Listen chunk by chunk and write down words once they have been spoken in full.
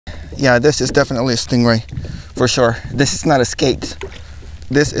Yeah, this is definitely a stingray for sure. This is not a skate.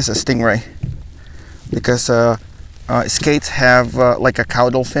 This is a stingray because skates have like a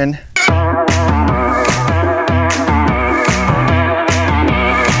caudal fin.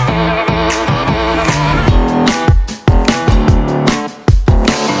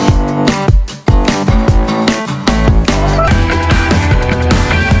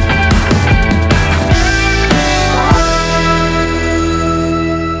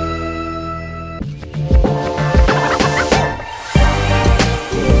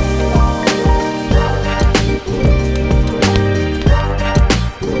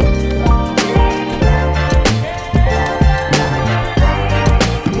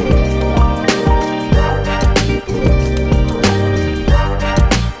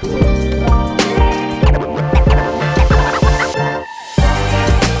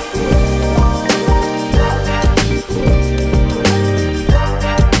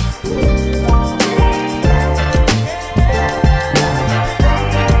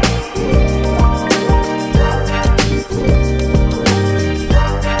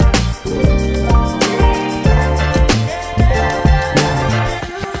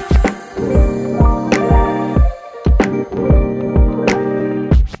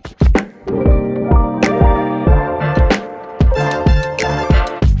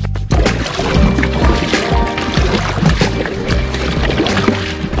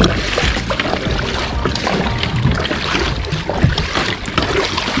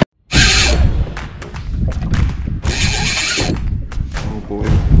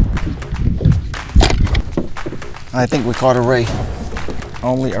 I think we caught a ray.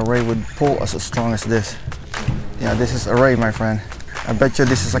 Only a ray would pull us as strong as this. Yeah, this is a ray, my friend. I bet you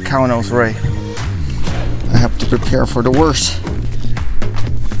this is a cow-nose ray. I have to prepare for the worst.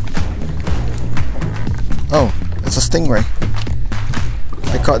 Oh, it's a stingray.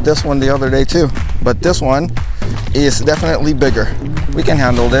 I caught this one the other day too, but this one is definitely bigger. We can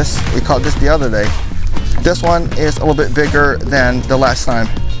handle this. We caught this the other day. This one is a little bit bigger than the last time.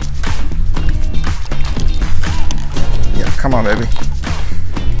 Yeah, come on, baby.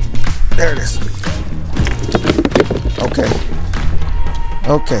 There it is. Okay.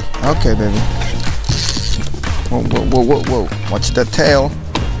 Okay, okay, baby. Whoa, whoa, whoa, whoa, whoa. Watch the tail.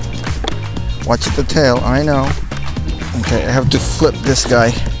 Watch the tail, I know. Okay, I have to flip this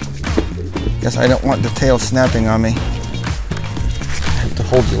guy. Guess I don't want the tail snapping on me. I have to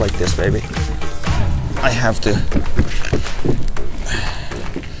hold you like this, baby. I have to.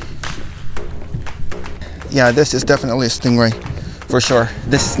 Yeah, this is definitely a stingray, for sure.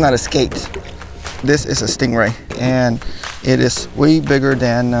 This is not a skate. This is a stingray, and it is way bigger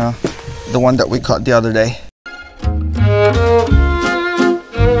than the one that we caught the other day.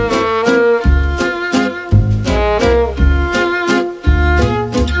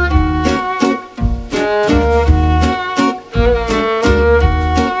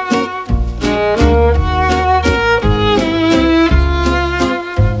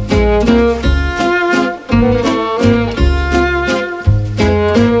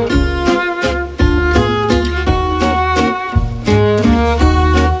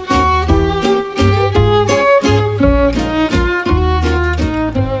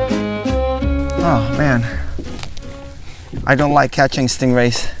 Oh man, I don't like catching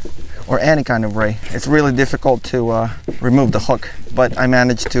stingrays or any kind of ray. It's really difficult to remove the hook, but I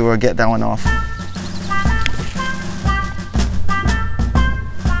managed to get that one off.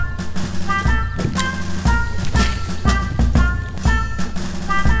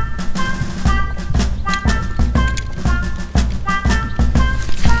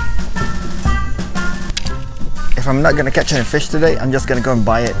 If I'm not gonna catch any fish today, I'm just gonna go and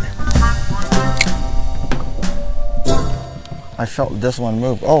buy it. I felt this one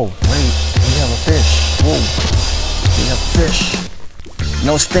move. Oh, wait, we have a fish. Whoa, we have fish.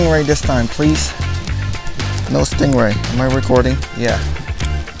 No stingray this time, please. No stingray. Am I recording? Yeah,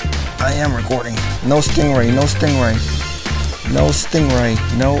 I am recording. No stingray, no stingray. No stingray,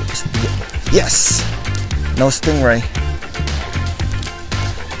 no, yes! No stingray.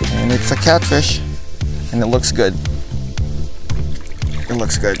 And it's a catfish, and it looks good. It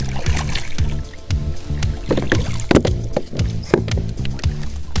looks good.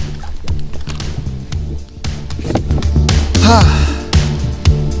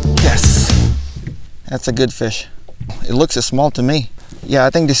 Yes, that's a good fish. It looks small to me. Yeah, I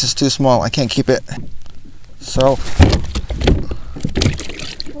think this is too small. I can't keep it. So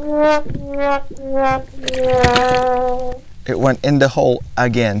it went in the hole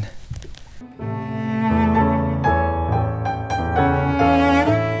again.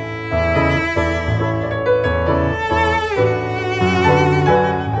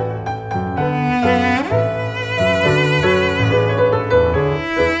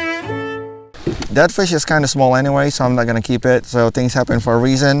 That fish is kind of small anyway, so I'm not gonna keep it. So things happen for a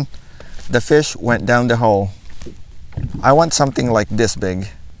reason. The fish went down the hole. I want something like this big.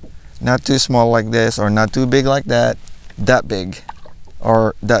 Not too small like this, or not too big like that. That big,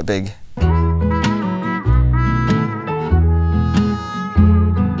 or that big.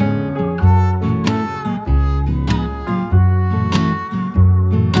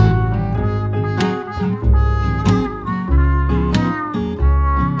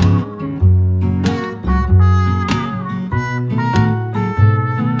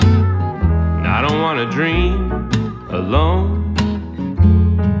 Dream alone.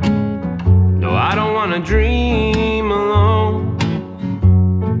 No, I don't want to dream alone.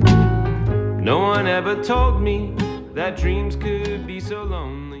 No one ever told me that dreams could be so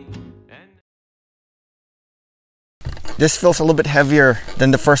lonely. This feels a little bit heavier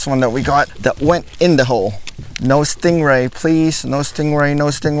than the first one that we got that went in the hole. No stingray, please. No stingray, no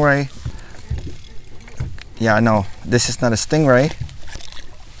stingray. Yeah, no, this is not a stingray.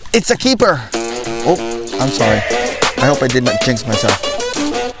 It's a keeper. Oh, I'm sorry. I hope I did not jinx myself.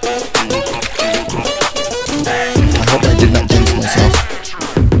 I hope I did not jinx myself.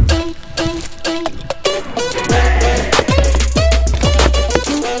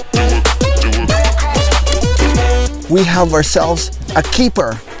 We have ourselves a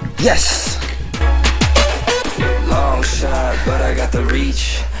keeper. Yes! Long shot, but I got the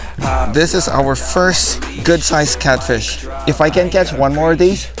reach. This is our first good-sized catfish. If I can catch one more of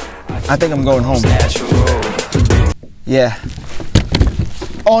these, I think I'm going home. Yeah.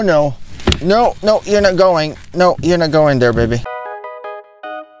 Oh no. No, no, you're not going. No, you're not going there, baby.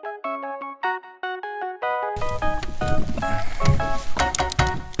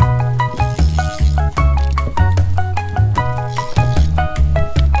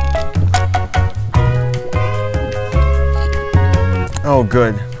 Oh,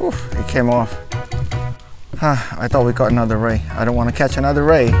 good. Whew, it came off. Huh, I thought we caught another ray. I don't want to catch another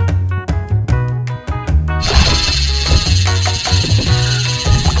ray.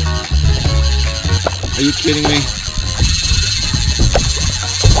 Are you kidding me?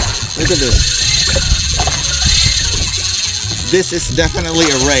 Look at this. This is definitely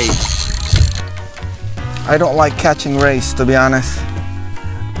a ray. I don't like catching rays, to be honest.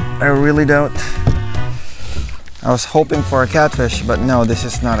 I really don't. I was hoping for a catfish, but no, this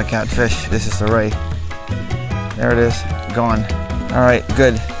is not a catfish. This is a ray. There it is, gone. All right,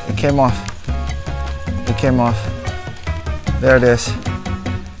 good. It came off. It came off. There it is.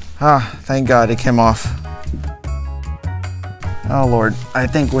 Ah, thank God it came off. Oh Lord, I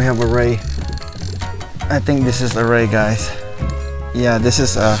think we have a ray. I think this is a ray, guys. Yeah, this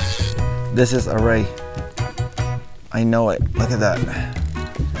is a ray. I know it. Look at that.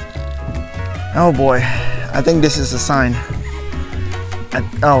 Oh boy, I think this is a sign.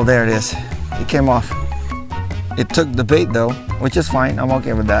 Oh, there it is. It came off. It took the bait though, which is fine. I'm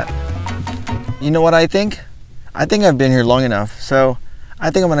okay with that. You know what I think? I think I've been here long enough, so I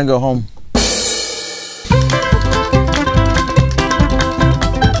think I'm gonna go home.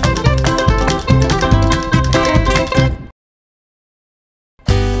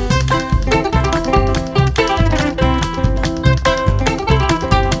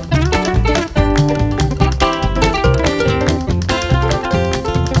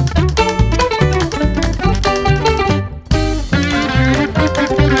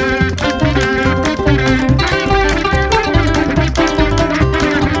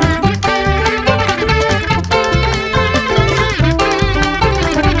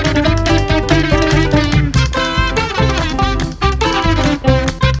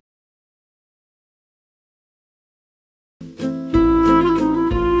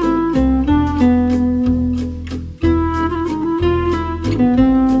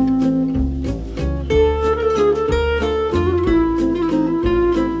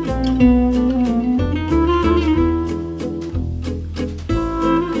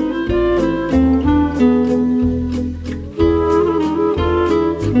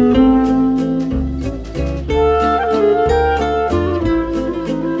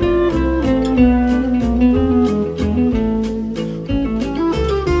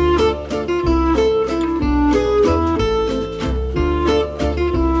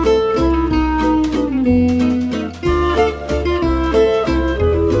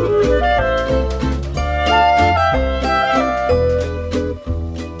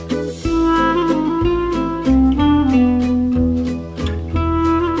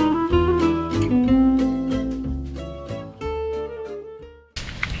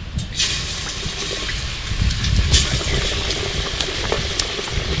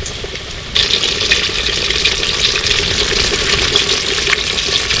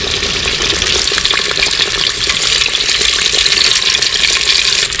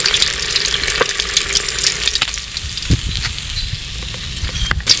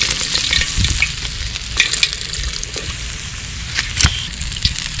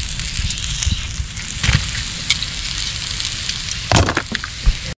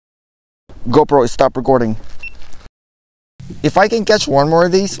 GoPro, stop recording. If I can catch one more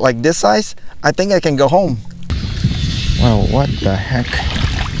of these, like this size, I think I can go home. Well, what the heck?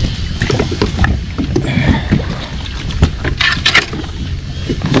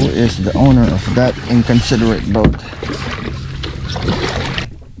 Who is the owner of that inconsiderate boat?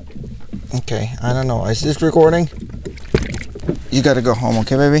 Okay, I don't know. Is this recording? You gotta go home,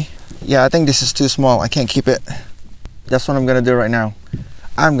 okay, baby? Yeah, I think this is too small. I can't keep it. That's what I'm gonna do right now.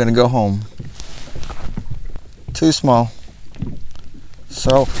 I'm gonna go home. Too small.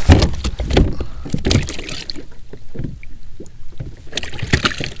 So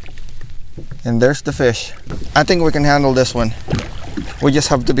and there's the fish. I think we can handle this one. We just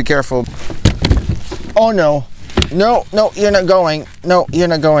have to be careful. Oh no. No, no, you're not going. No, you're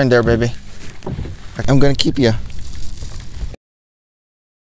not going there, baby. I'm gonna keep you.